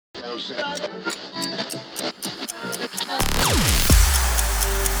Just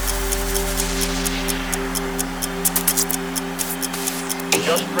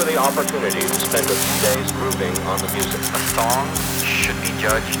for the opportunity to spend a few days grooving on the music. A song should be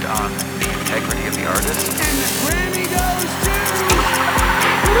judged on the integrity of the artist. And the Grammy goes to...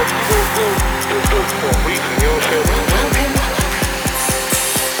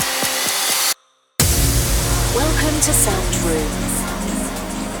 Welcome to Sound Room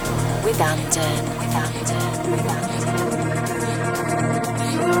with Anden.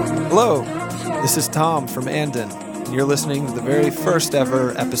 Hello, this is Tom from Anden. You're listening to the very first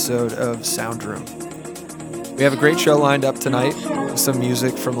ever episode of Sound Room. We have a great show lined up tonight with some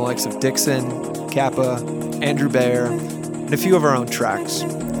music from the likes of Dixon, Kappa, Andrew Bayer, and a few of our own tracks.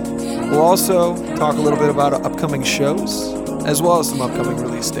 We'll also talk a little bit about upcoming shows, as well as some upcoming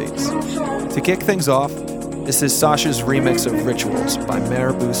release dates. To kick things off, this is Sasha's remix of Rituals by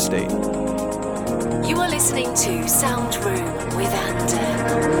Marabou State. You are listening to Sound Room with Anden.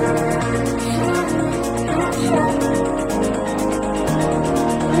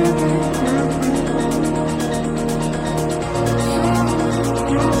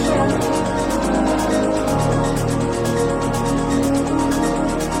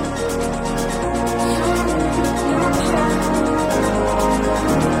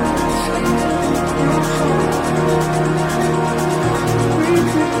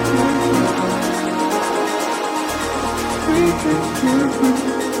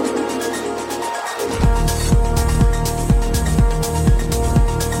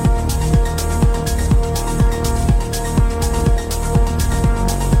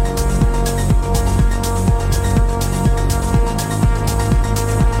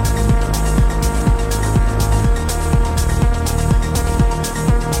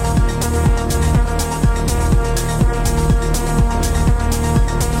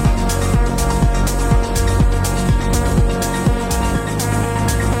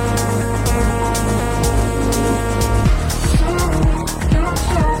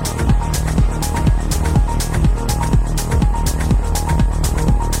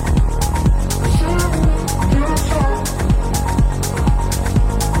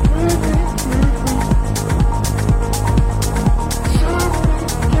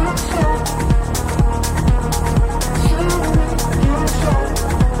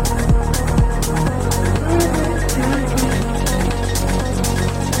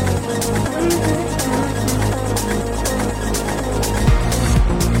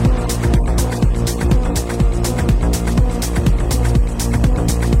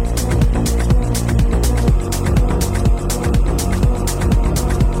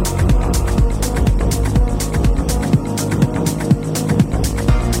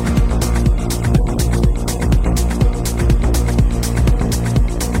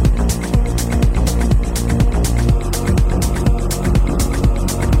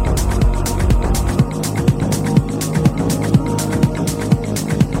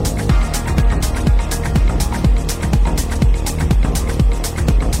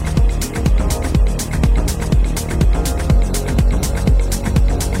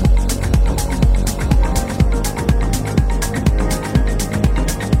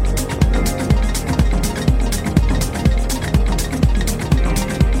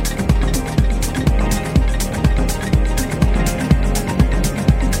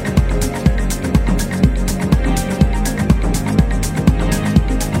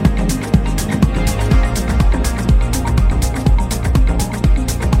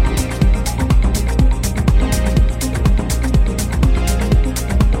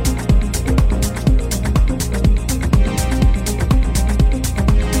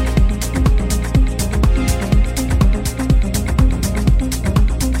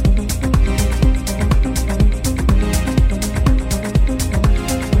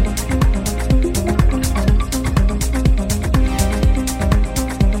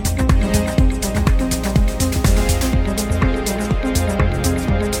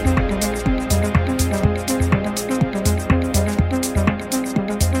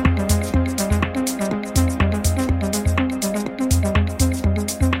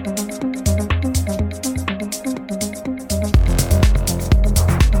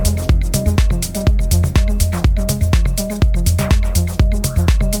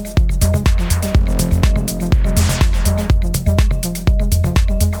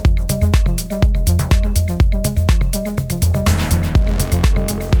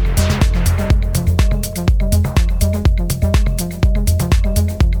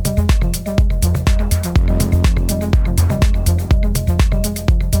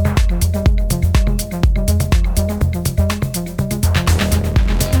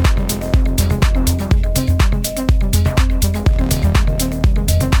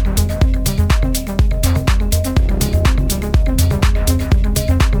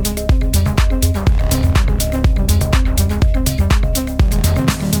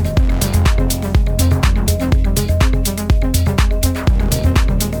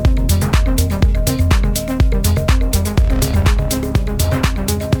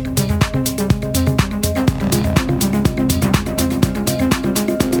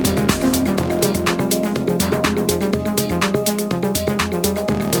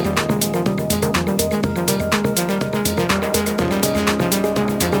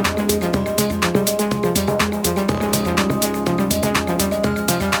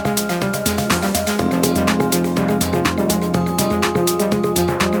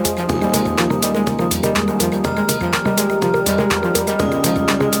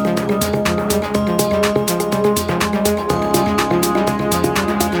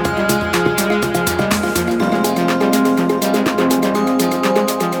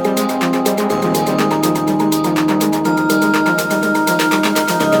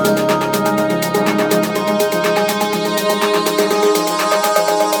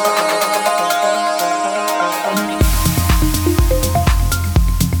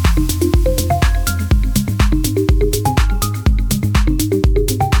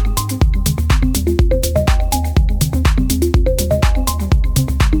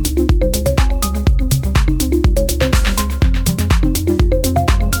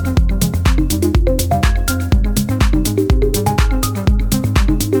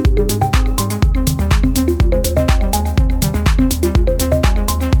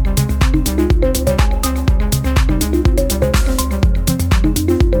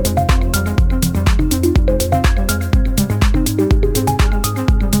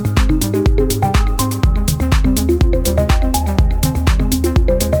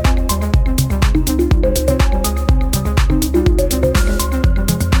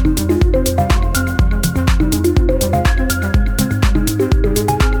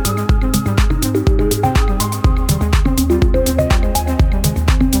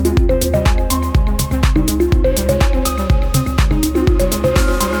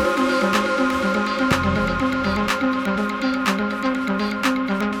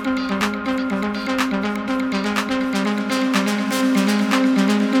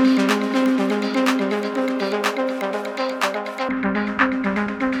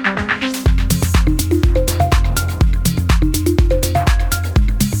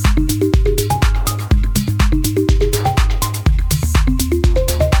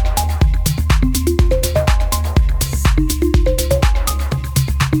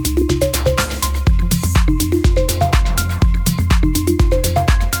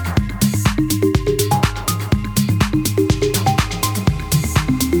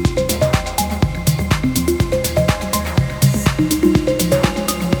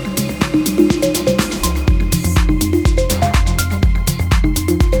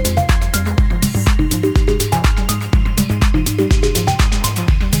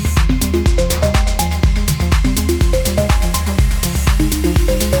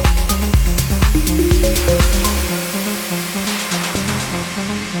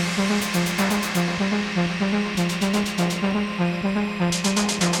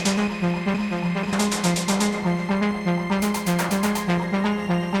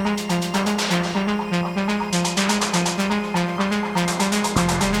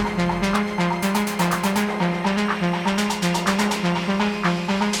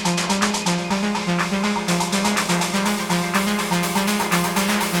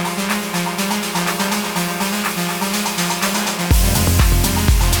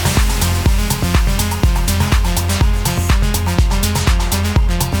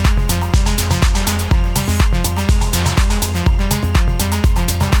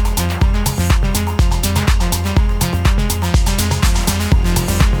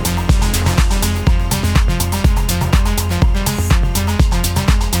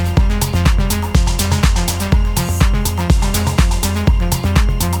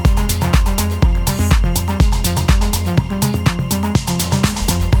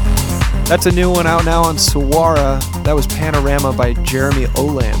 That's a new one out now on Sawara. That was Panorama by Jeremy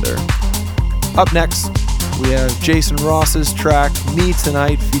Olander. Up next, we have Jason Ross's track Me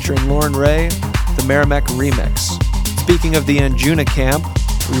Tonight featuring Lauren Ray, the Merrimack remix. Speaking of the Anjuna camp,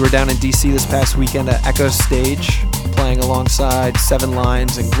 we were down in DC this past weekend at Echo Stage, playing alongside Seven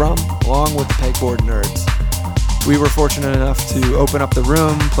Lines and Grum, along with the Pegboard Nerds. We were fortunate enough to open up the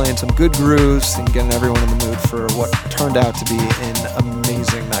room, playing some good grooves and getting everyone in the mood for what turned out to be an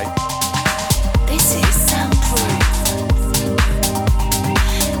amazing night. This is Soundproof.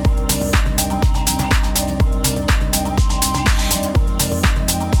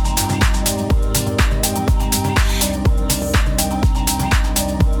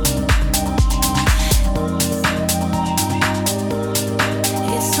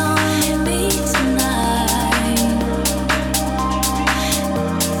 It's only me tonight.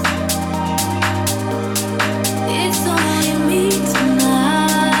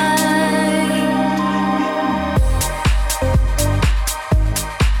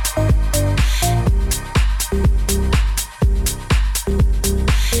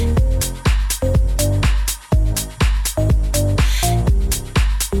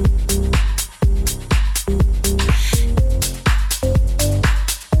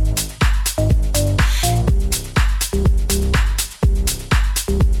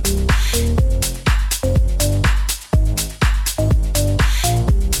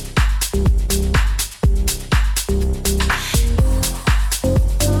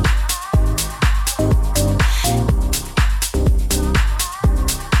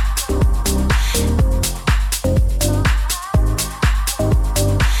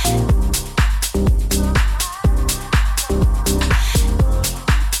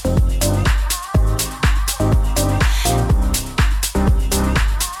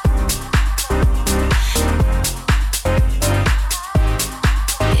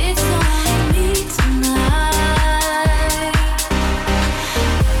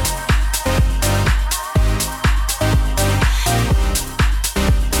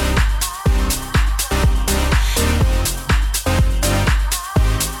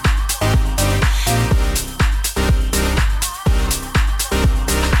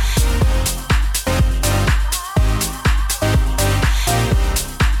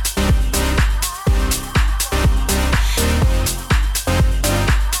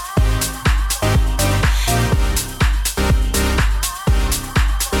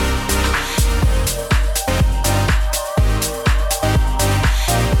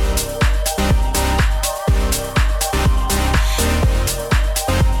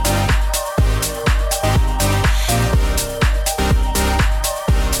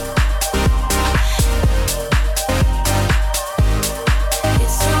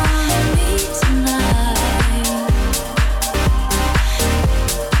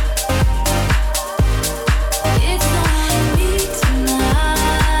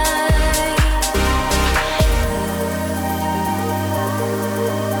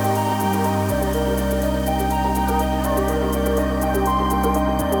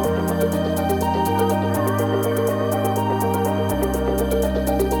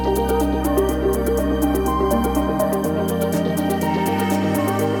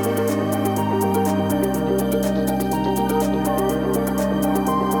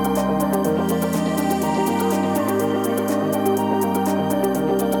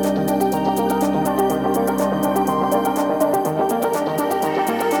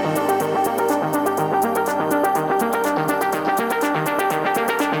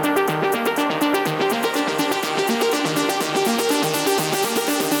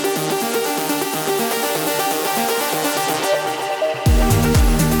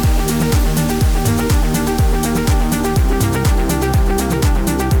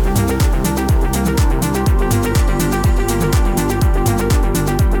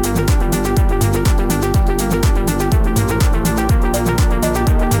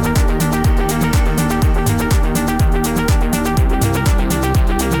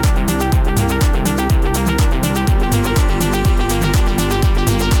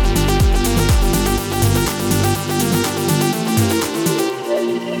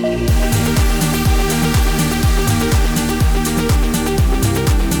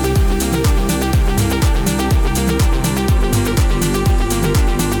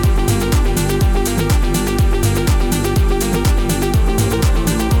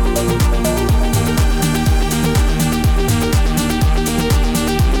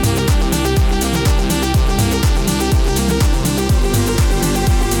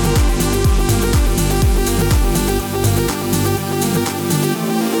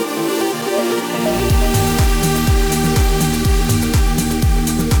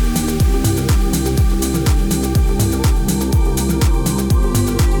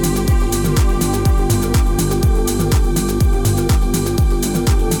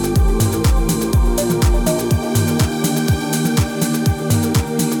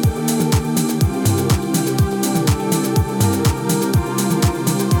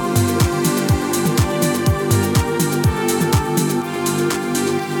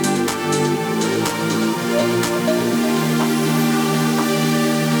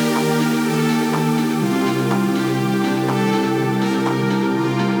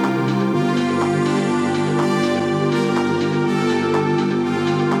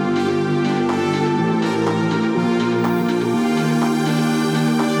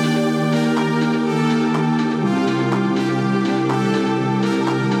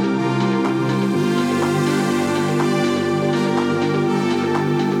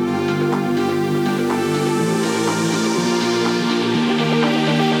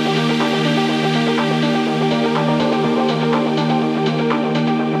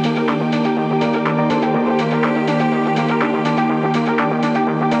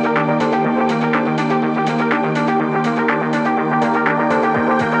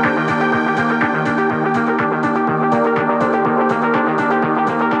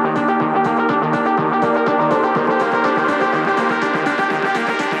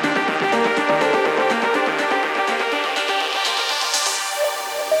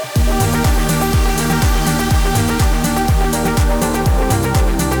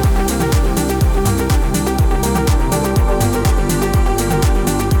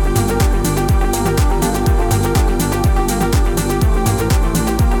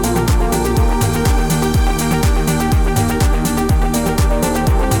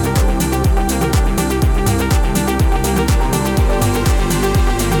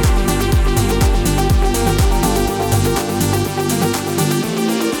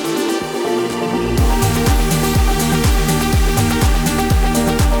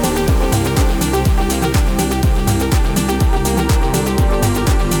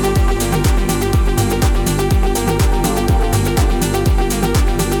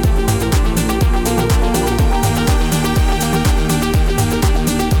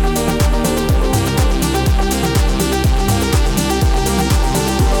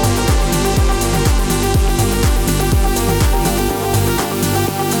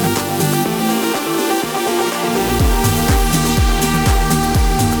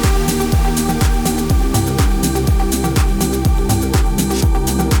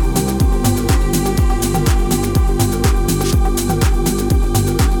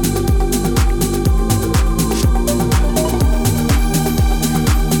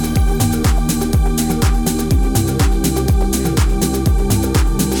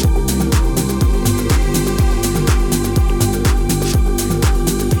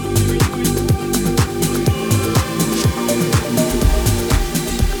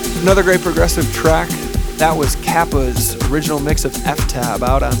 Another great progressive track. That was Kappa's original mix of F-Tab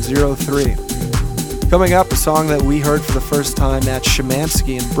out on 03. Coming up, a song that we heard for the first time at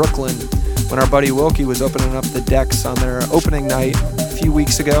Szymanski in Brooklyn when our buddy Wilkie was opening up the decks on their opening night a few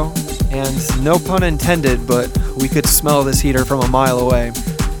weeks ago. And no pun intended, but we could smell this heater from a mile away.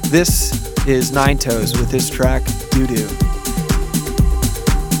 This is Nine Toes with his track Doo Doo.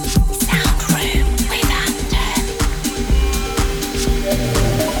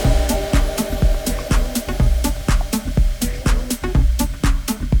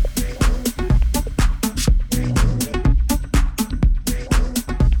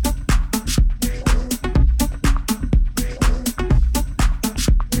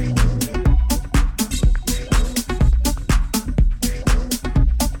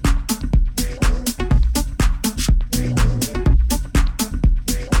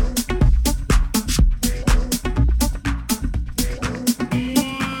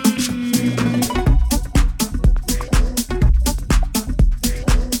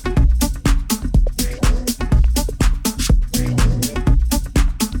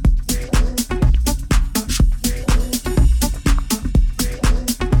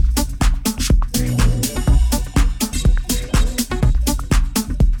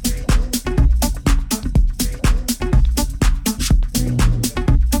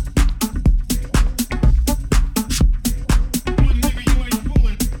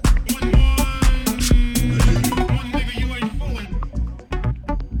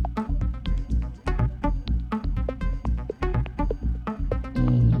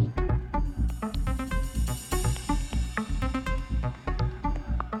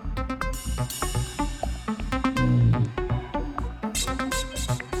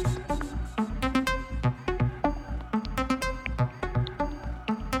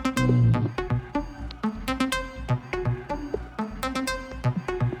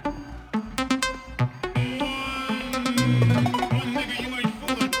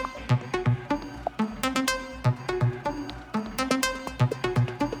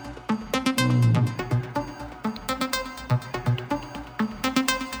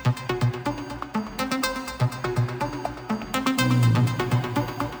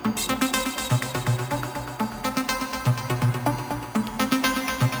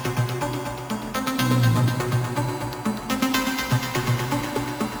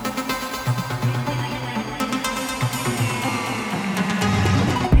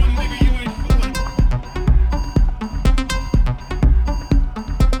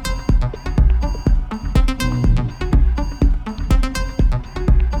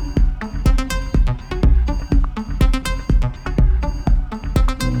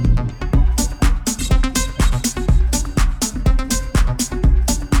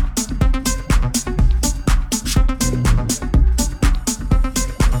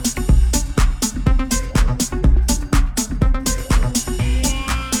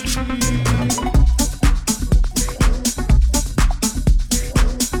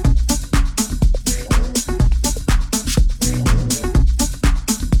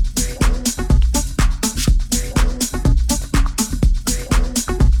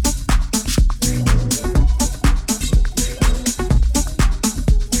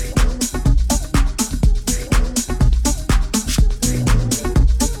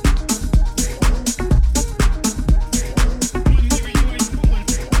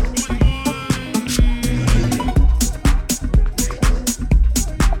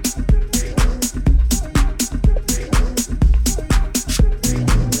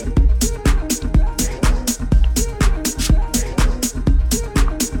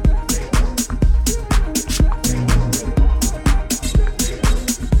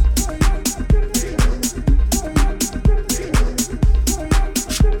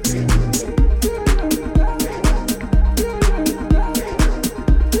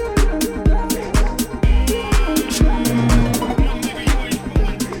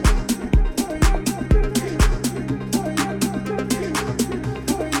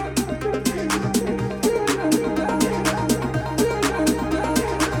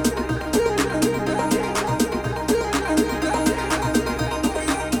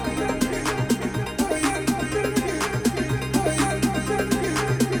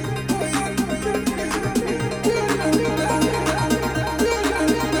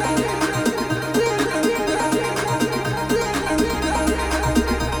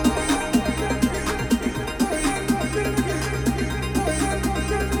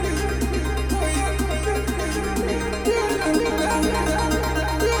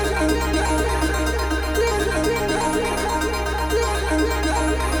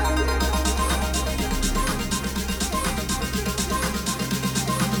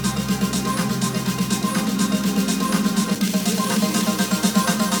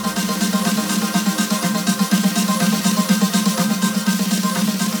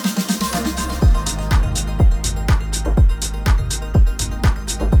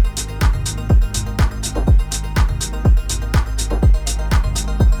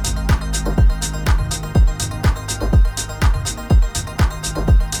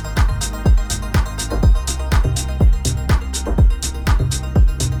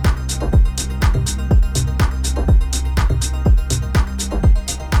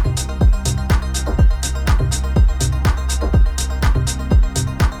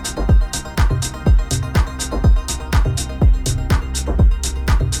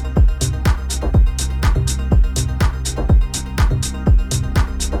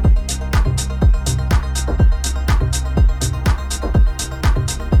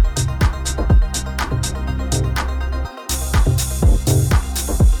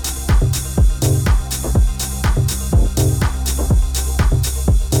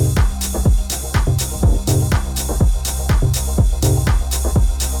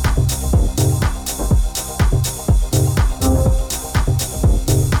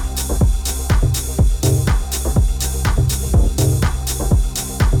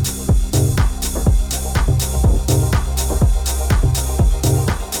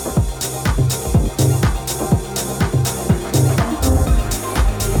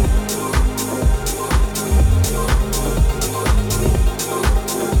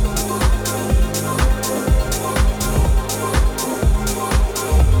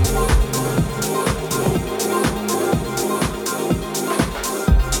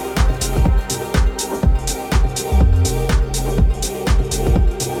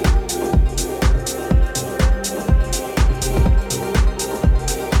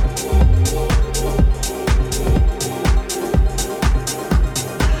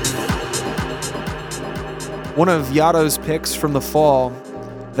 One of Yato's picks from the fall,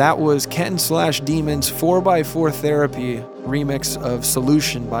 that was Ken/Demon's 4x4 Therapy remix of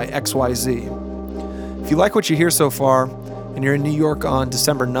Solution by XYZ. If you like what you hear so far, and you're in New York on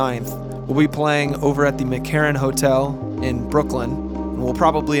December 9th, we'll be playing over at the McCarran Hotel in Brooklyn, and we'll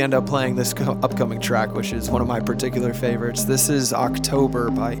probably end up playing this upcoming track, which is one of my particular favorites. This is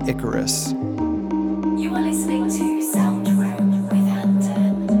October by Icarus. You are listening to Sound Room with Anton.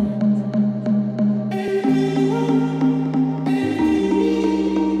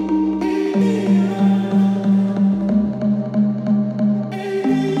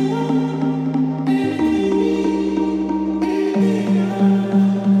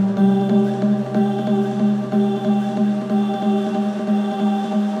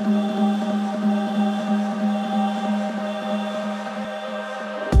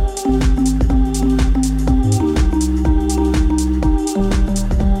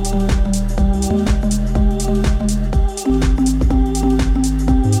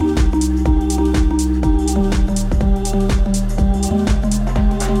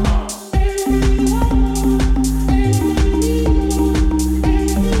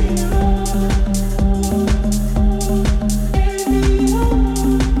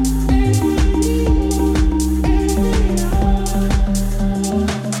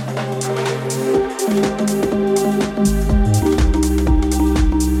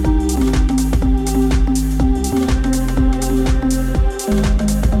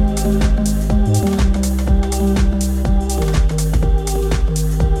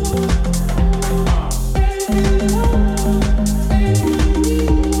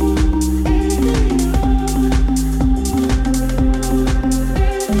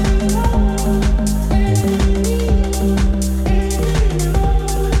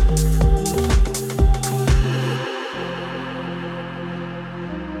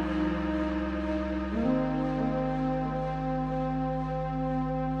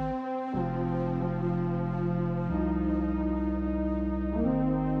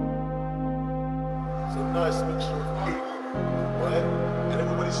 Nice mixture of heat, right? And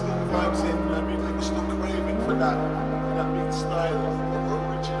everybody still vibes in, you know what I mean? People still craving for that beat style of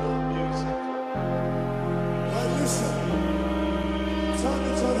original music. Right, listen. Time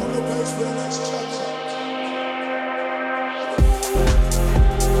to turn on the bass for the next chapter.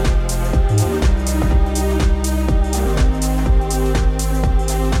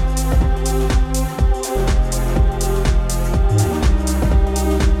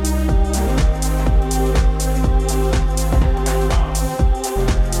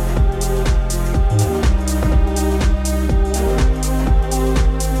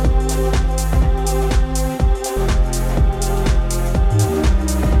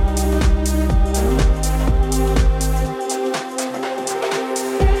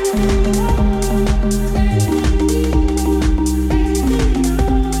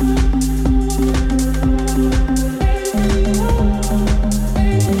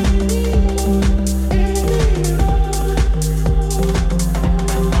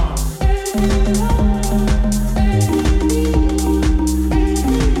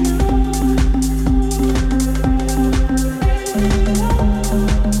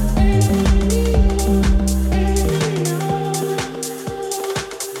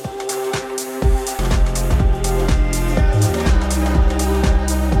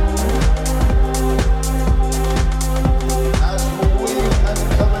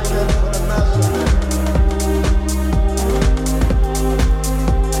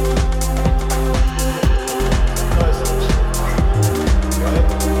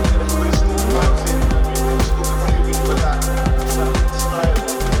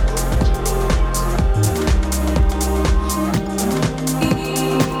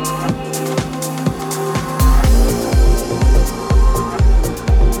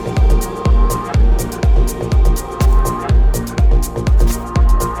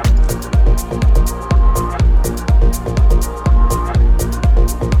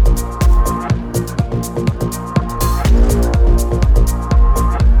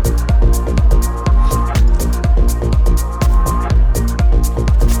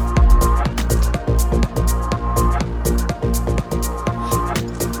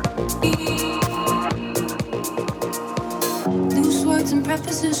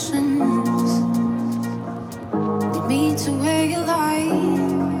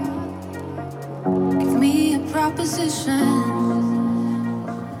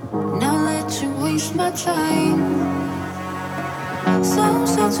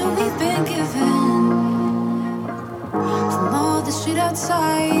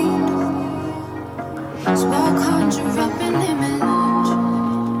 Spell conjure up an image.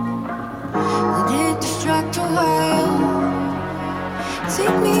 Let it distract away.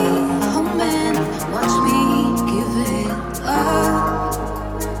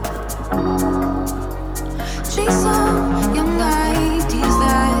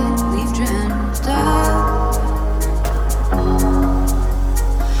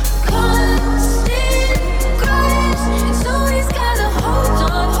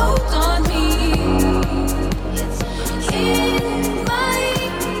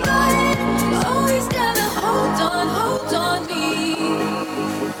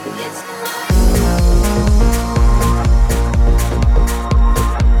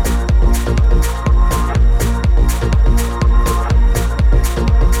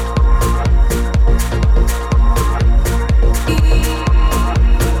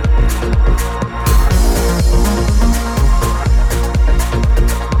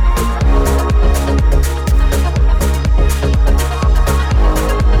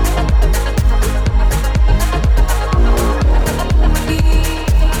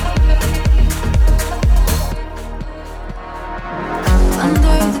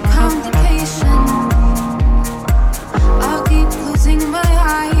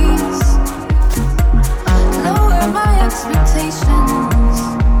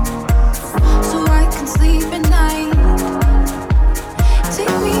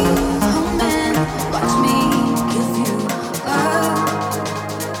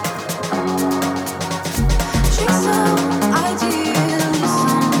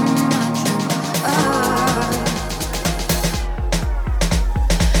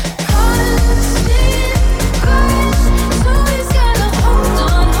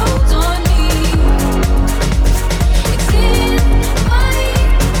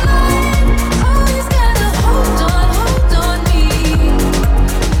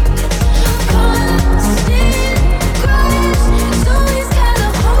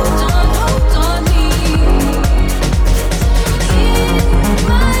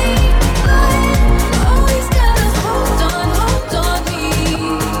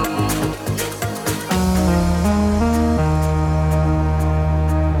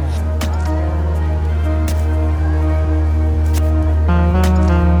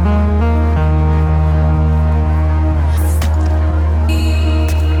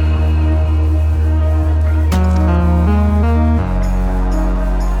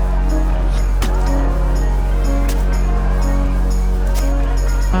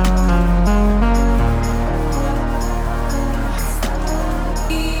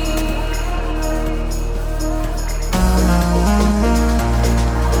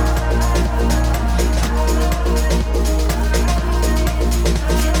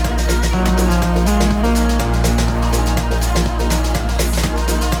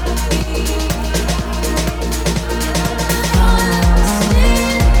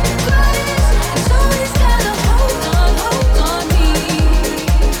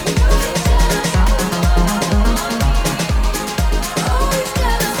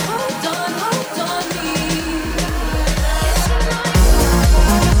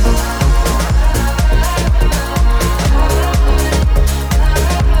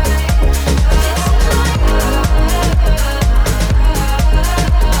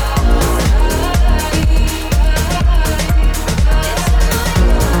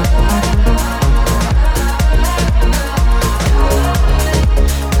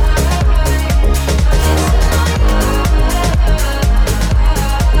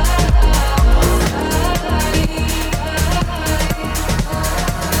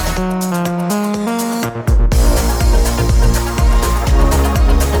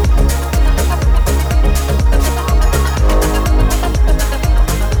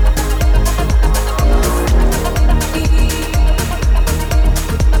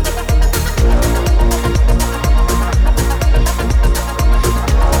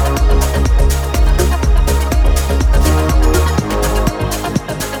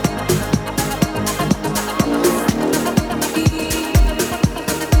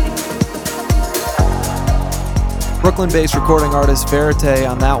 Brooklyn-based recording artist Verite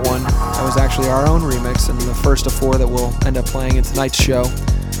on that one. That was actually our own remix and the first of 4 that we'll end up playing in tonight's show.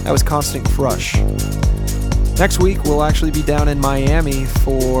 That was Constant Crush. Next week, we'll actually be down in Miami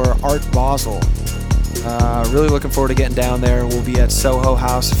for Art Basel. Really looking forward to getting down there. We'll be at Soho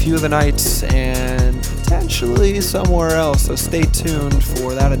House a few of the nights and potentially somewhere else, so stay tuned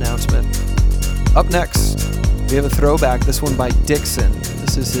for that announcement. Up next, we have a throwback, this one by Dixon.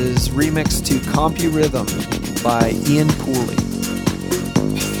 This is his remix to CompuRhythm by Ian Pooley.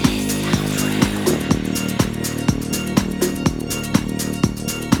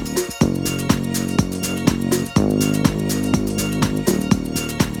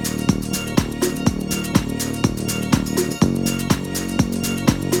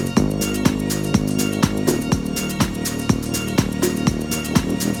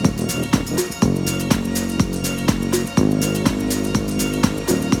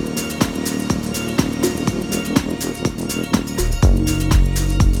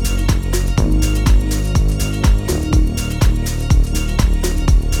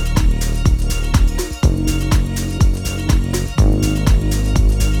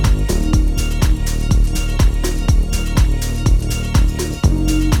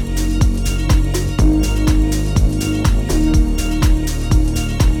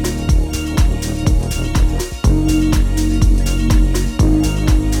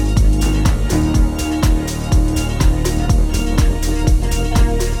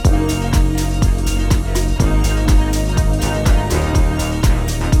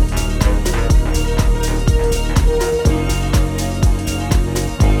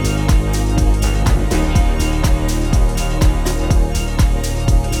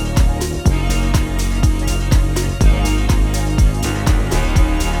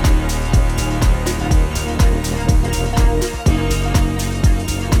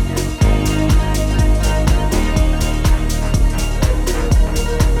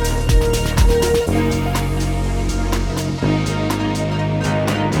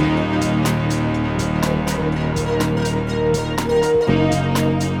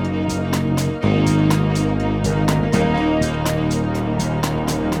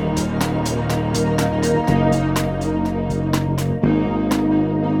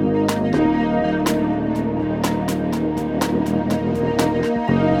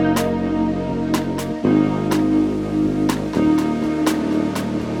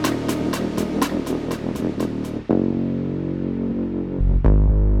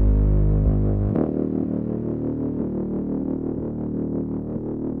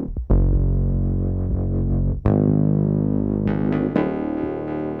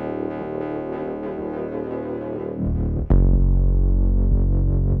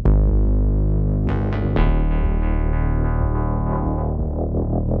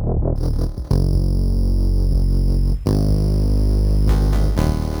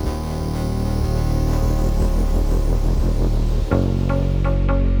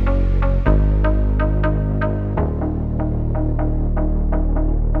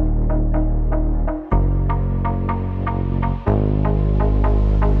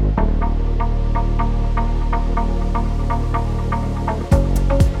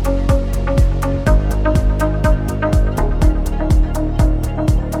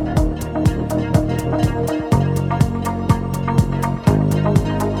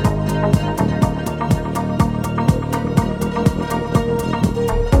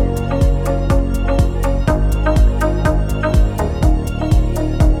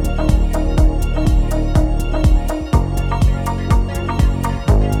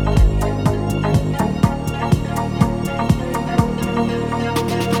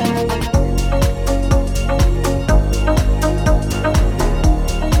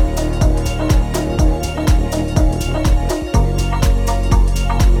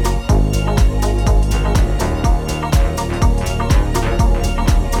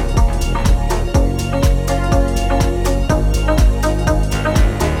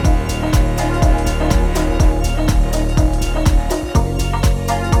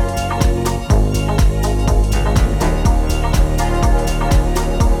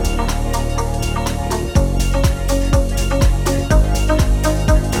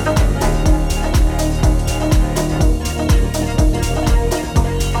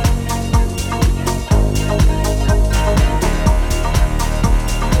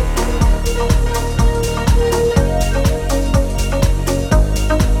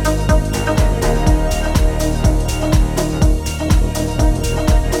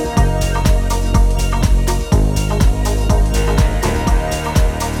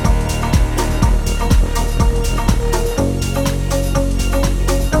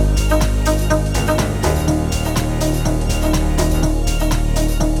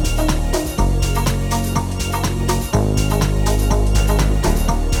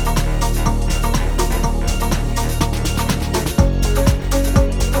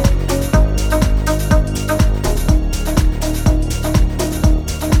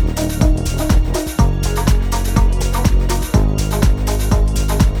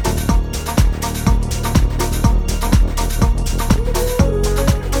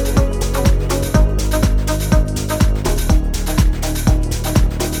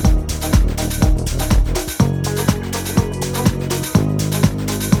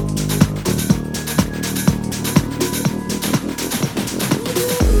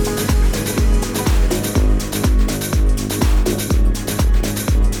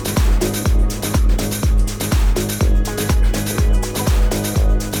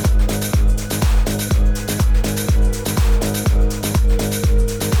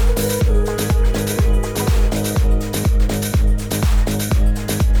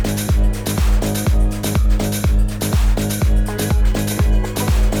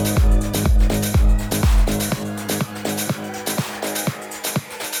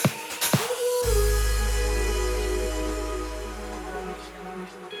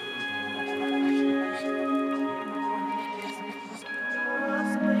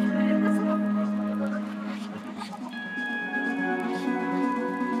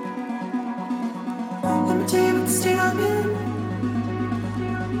 Let me tell you what the state I'm in.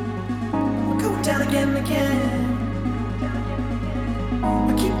 I'm going down again and again.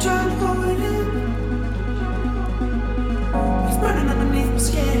 I keep trying to hold it in. It's burning underneath my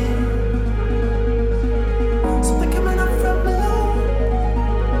skin. Something coming up from below.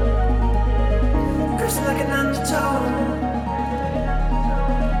 I'm cursing like an undertow.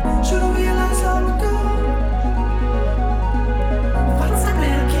 Should've realized long ago. If I don't stop it,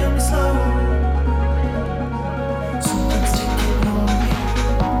 it'll kill me slow. Something's taking hold of me.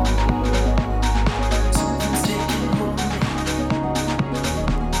 Something's taking hold of me.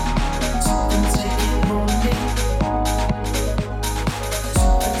 Something's taking hold of me.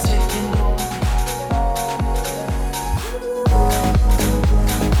 Something's taking hold of me.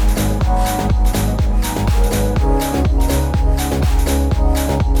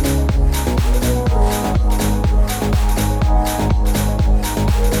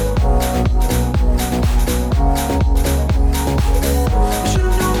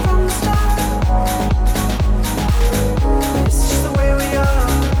 Should've known from the start. This is just the way we are.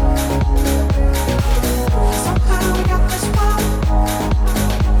 Somehow we got this far,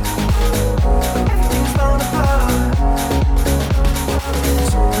 but everything's falling apart.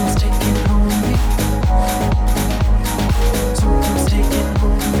 Something's taking hold of me. Something's taking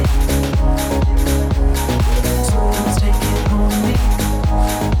hold of me. Something's taking hold of me.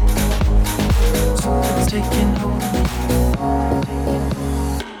 Something's taking hold of me.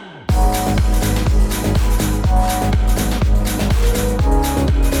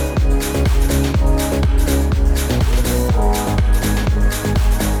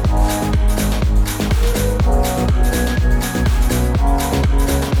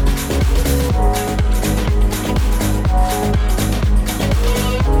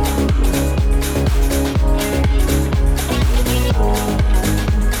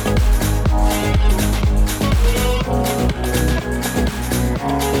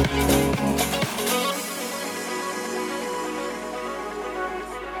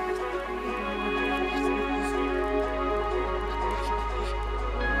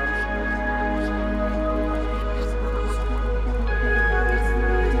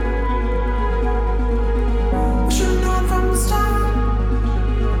 We should've known from the start.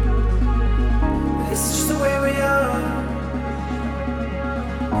 This is just the way we are.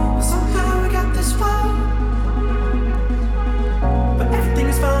 Somehow we got this far, but everything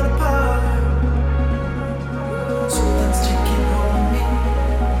is falling apart. Something's taking hold of me.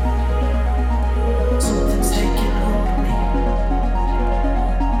 Something's taking hold of me.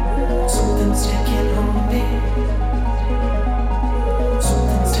 Something's taking hold of me.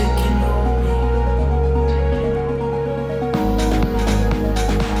 Something's taking hold of me. Something's taking hold of me.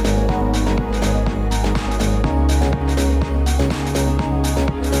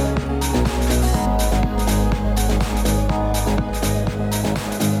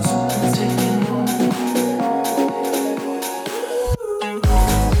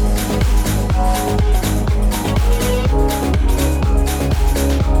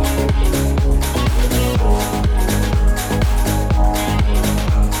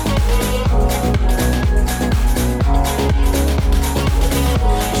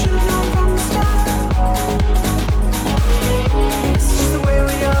 Should've known from the start. This is just the way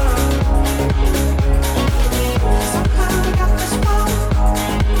we are. Somehow we got this far,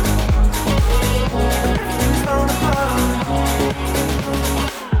 but everything's falling apart.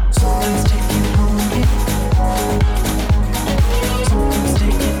 Something's taking hold of me. Something's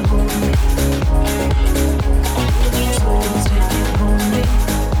taking hold of me. Something's taking hold of me.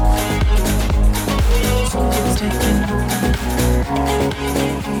 Something's taking hold of me.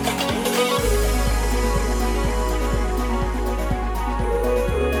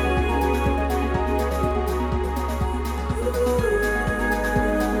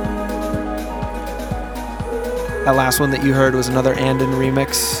 That last one that you heard was another Andon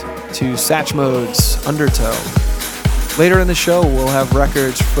remix to Satchmode's Undertow. Later in the show, we'll have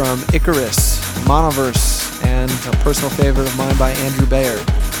records from Icarus, Monoverse, and a personal favorite of mine by Andrew Bayer.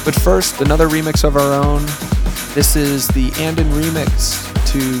 But first, another remix of our own. This is the Andon remix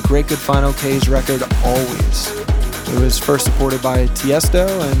to Great Good Final K's record Always. It was first supported by Tiesto,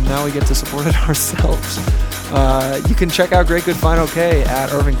 and now we get to support it ourselves. You can check out Great Good Final K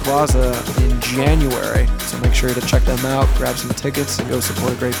at Irving Plaza in January, so make sure to check them out, grab some tickets, and go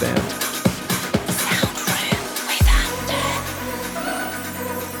support a great band.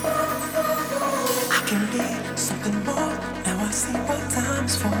 I can be something more. Now I see what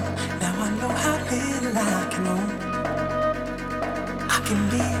time's for. Now I know how little I can own. I can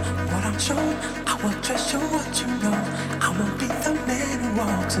be what I'm shown. I will treasure what you know. I won't be the man who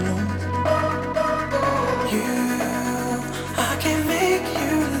walks alone.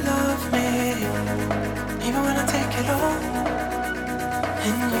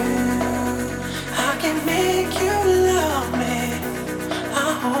 make you love me. I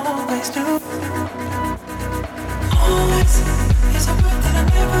always do. Always is a word that I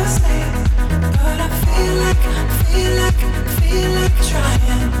never say, but I feel like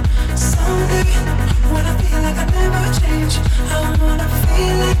trying. Someday when I feel like I never change, I wanna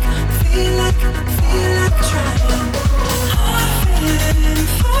feel like trying. I'm feeling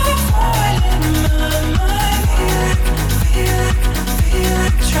forward in my mind. Feel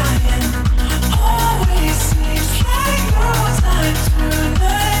like trying. Always seems like no time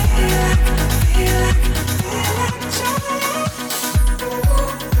tonight. Feel like trying.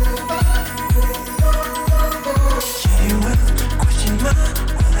 Yeah, you will question my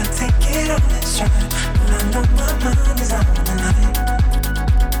will I take it on this ride, but I know my mind is on tonight.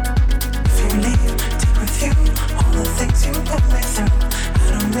 If you leave, take with you all the things you put me through. I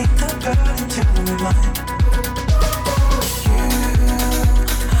don't make the burden to be mine.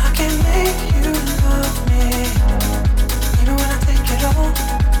 I can make you love me, even when I take it all.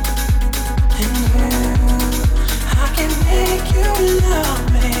 And I can make you love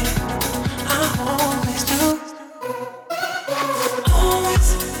me. I always do. Always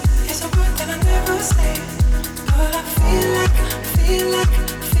is a word that I never say, but I feel like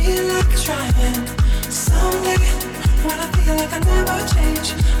trying. Someday when I feel like I never change,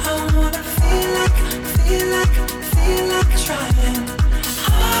 I wanna feel like trying.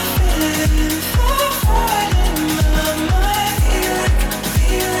 I'm feeling forward in my mind.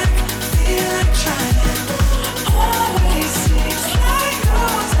 Feel like trying. Always seems like no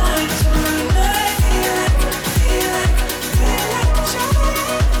time tonight. Feel like trying.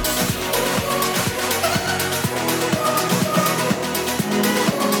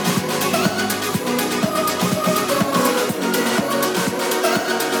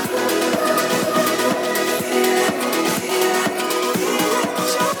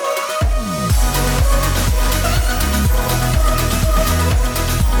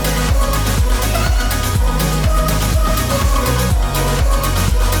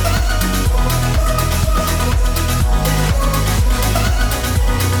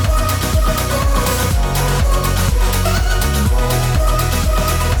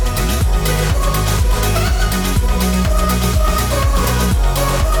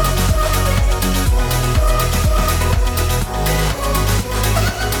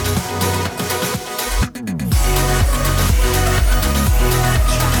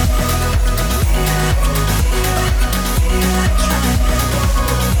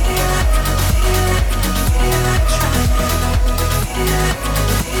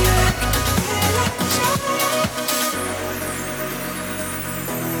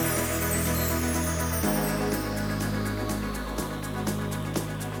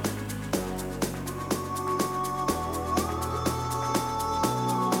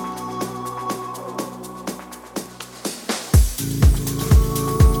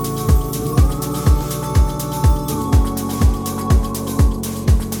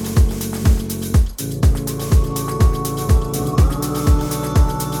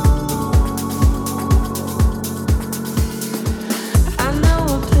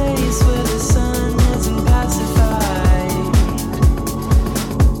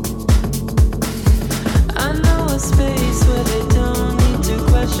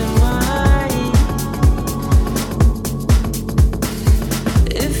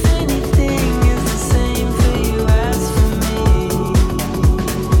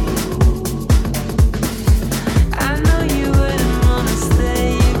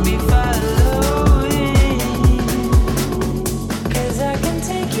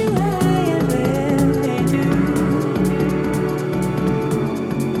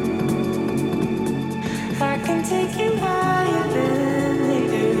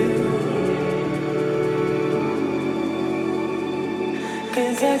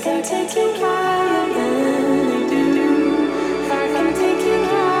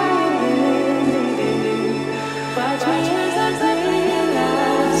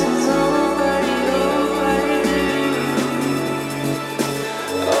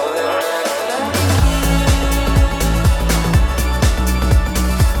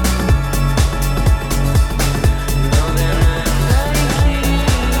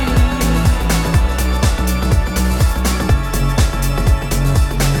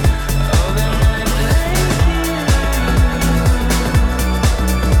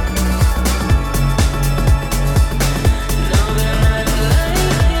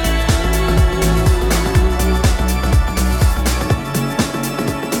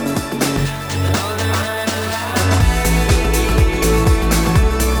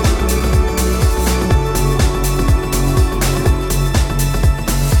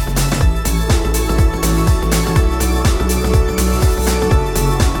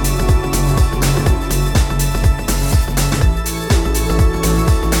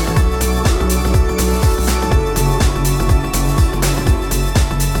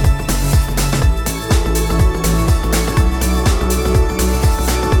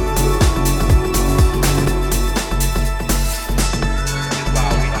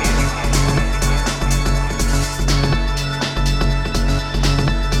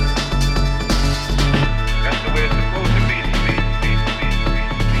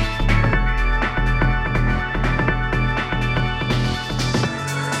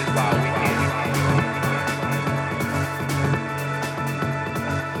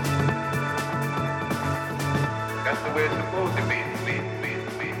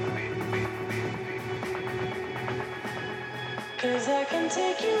 'Cause I can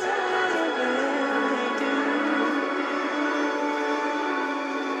take you higher than they do.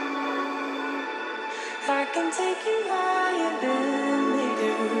 I can take you higher than they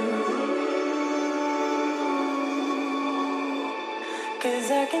do.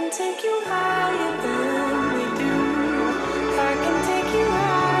 'Cause I can take you higher than they do. I can take you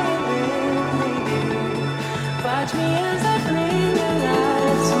higher than they do. Watch me as I bring the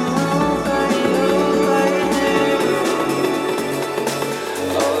light to nobody, nobody do.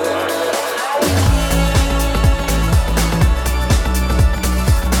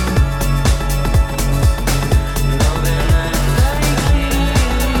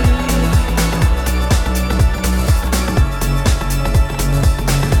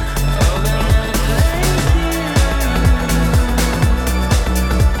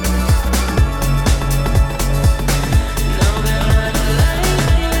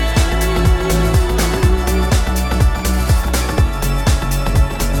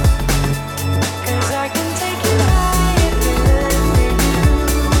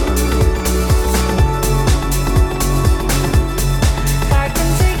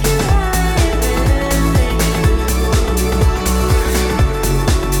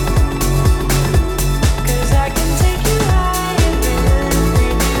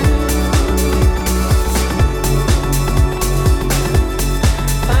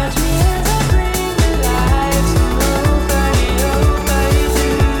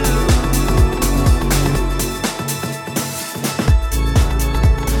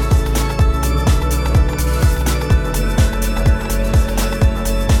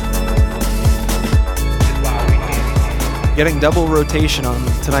 Getting double rotation on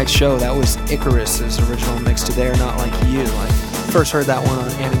tonight's show, that was Icarus's original mix to They're Not Like You. I first heard that one on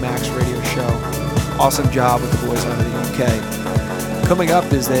Annie Mac's radio show. Awesome job with the boys out of the UK. Coming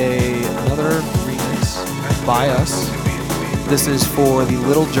up is another remix by us. This is for the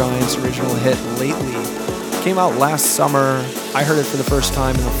Little Giants' original hit, Lately. Came out last summer. I heard it for the first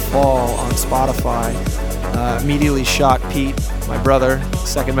time in the fall on Spotify. Immediately shot Pete, my brother,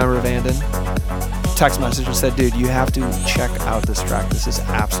 second member of Andon, text message and said, dude, you have to check out this track. This is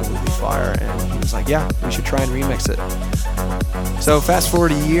absolutely fire. And he was like, yeah, we should try and remix it. So fast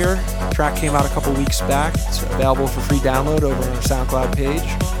forward a year, the track came out a couple weeks back. It's available for free download over on our SoundCloud page.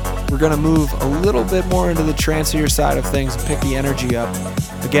 We're going to move a little bit more into the trancier side of things and pick the energy up.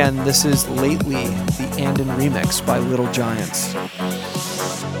 Again, this is Lately, the Andon remix by Little Giants.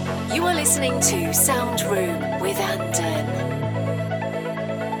 You are listening to Sound Room with Andon.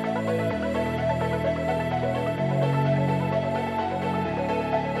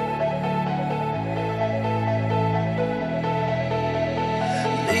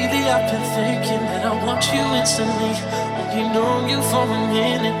 I've been thinking that I want you instantly. Only known you for a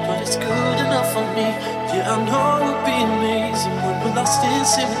minute, but it's good enough for me. Yeah, I know it would be amazing when we're lost in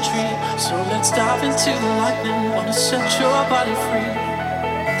symmetry. So let's dive into the lightning. Wanna set your body free.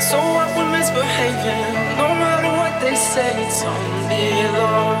 So what we're misbehaving, no matter what they say, it's only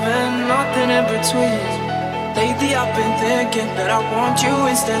love and nothing in between. Lately I've been thinking that I want you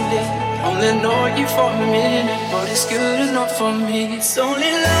instantly. Only know you for a minute, but it's good enough for me. It's only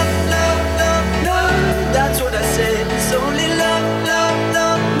love, love, love, love. That's what I said. It's only love, love,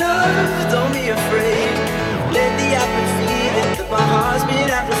 love, love. Don't be afraid. Lately I've been feeling that my heart's been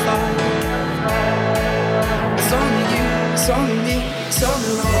amplified. It's only you, it's only me, it's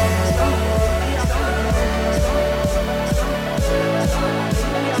only love.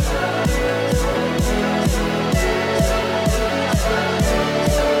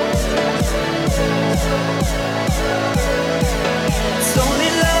 It's only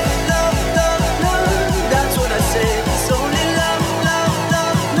love, love, love, love. That's what I said. It's only love, love,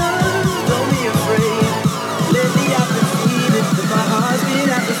 love, love. Don't be afraid. Lately I've been feeling that my heart's been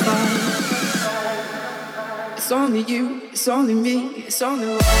amplified. It's only you, it's only me, it's only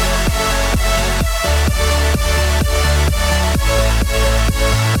love.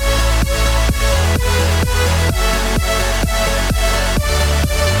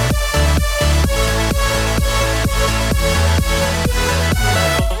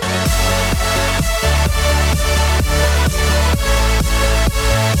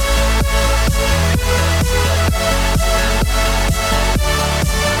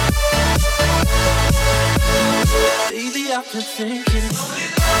 Lately I've been thinking.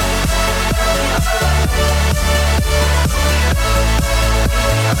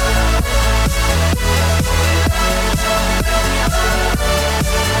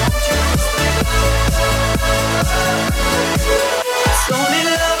 It's only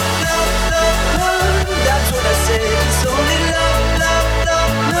love, love, love, love. That's what I said. It's only love, love,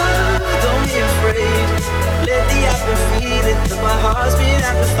 love, love. Don't be afraid. Lately I've been feeling that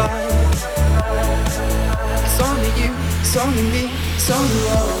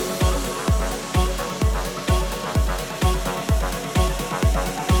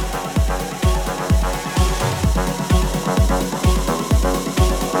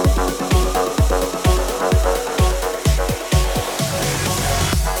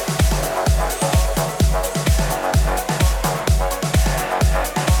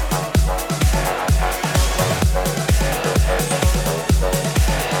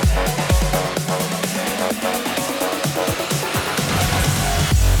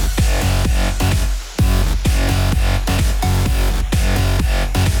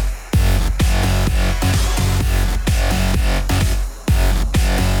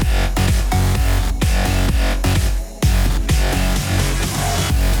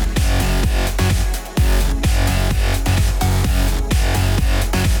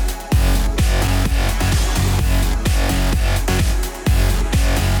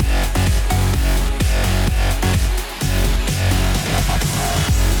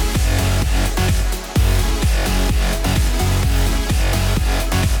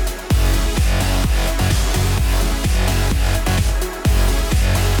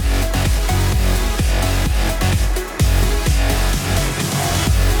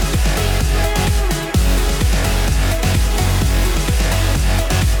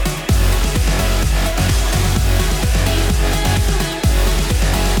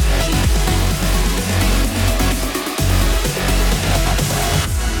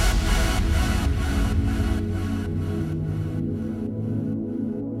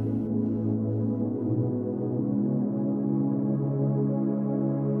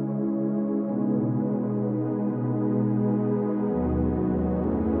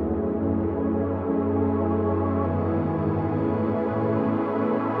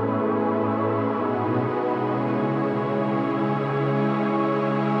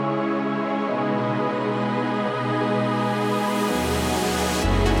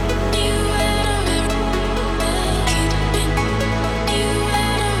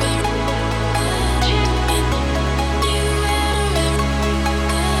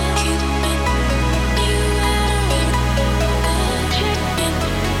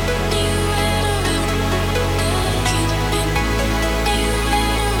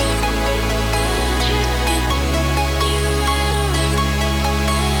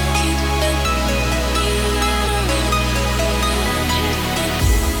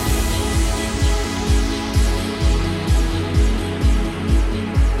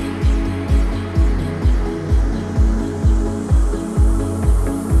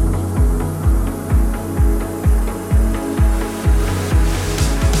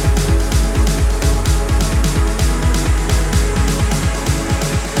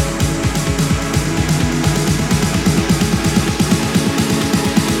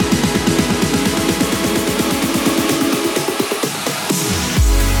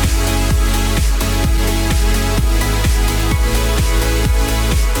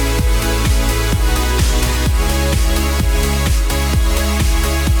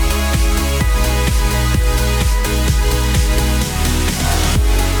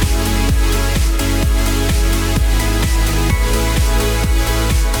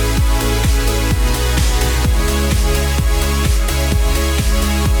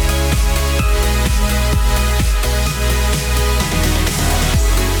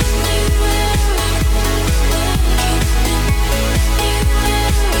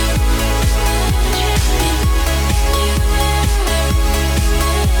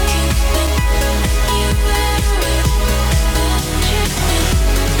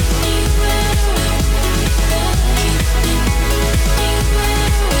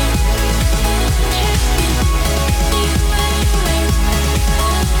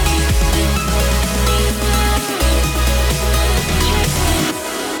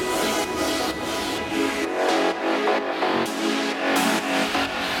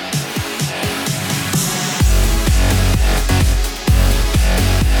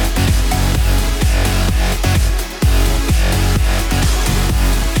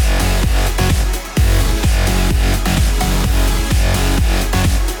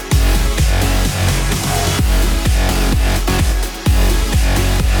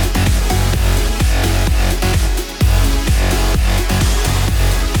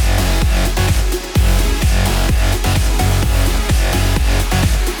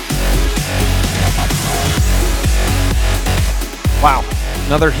Wow,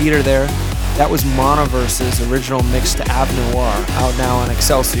 another heater there. That was Monoverse's original mix to Ave Noir, out now on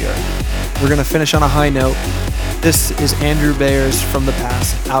Excelsior. We're going to finish on a high note. This is Andrew Bayer's From the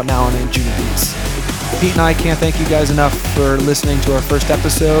Past, out now on Anjunabeats. Pete and I can't thank you guys enough for listening to our first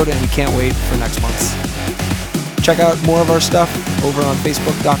episode, and we can't wait for next month's. Check out more of our stuff over on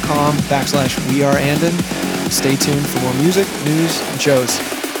facebook.com/weareandon. Stay tuned for more music, news, and shows.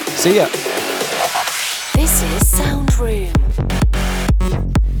 See ya! This is Sound Room.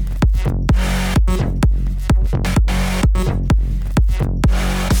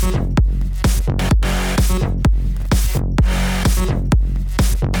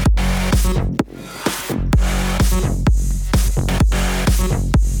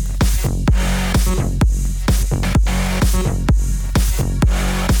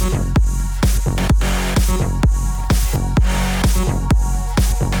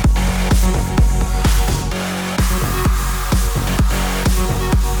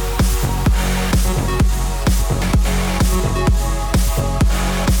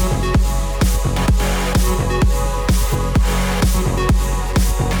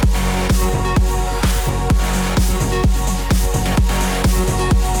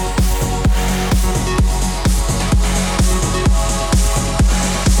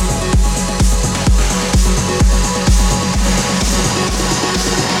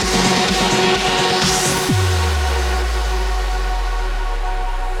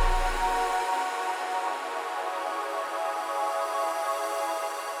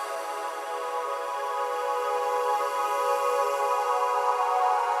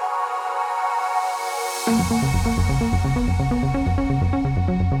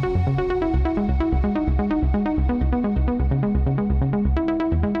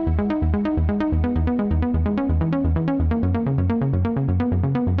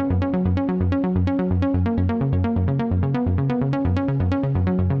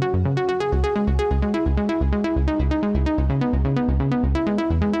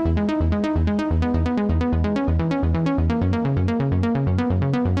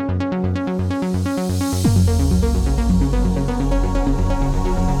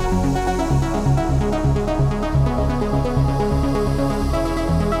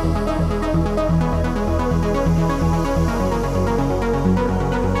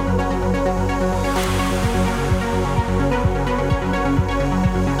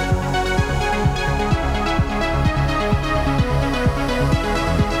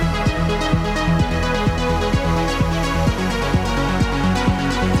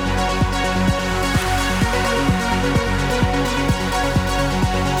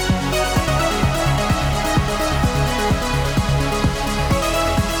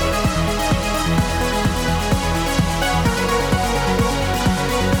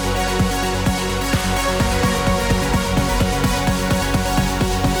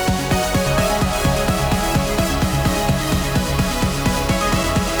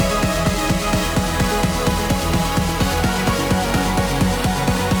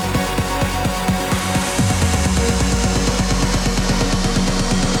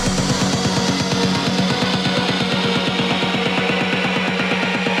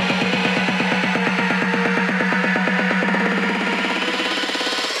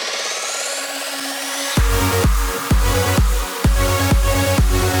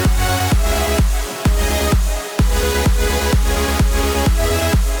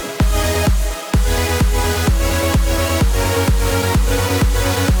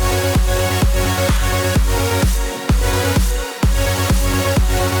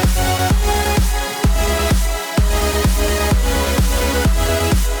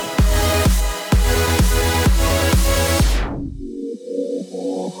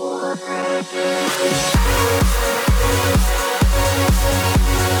 We'll be right back.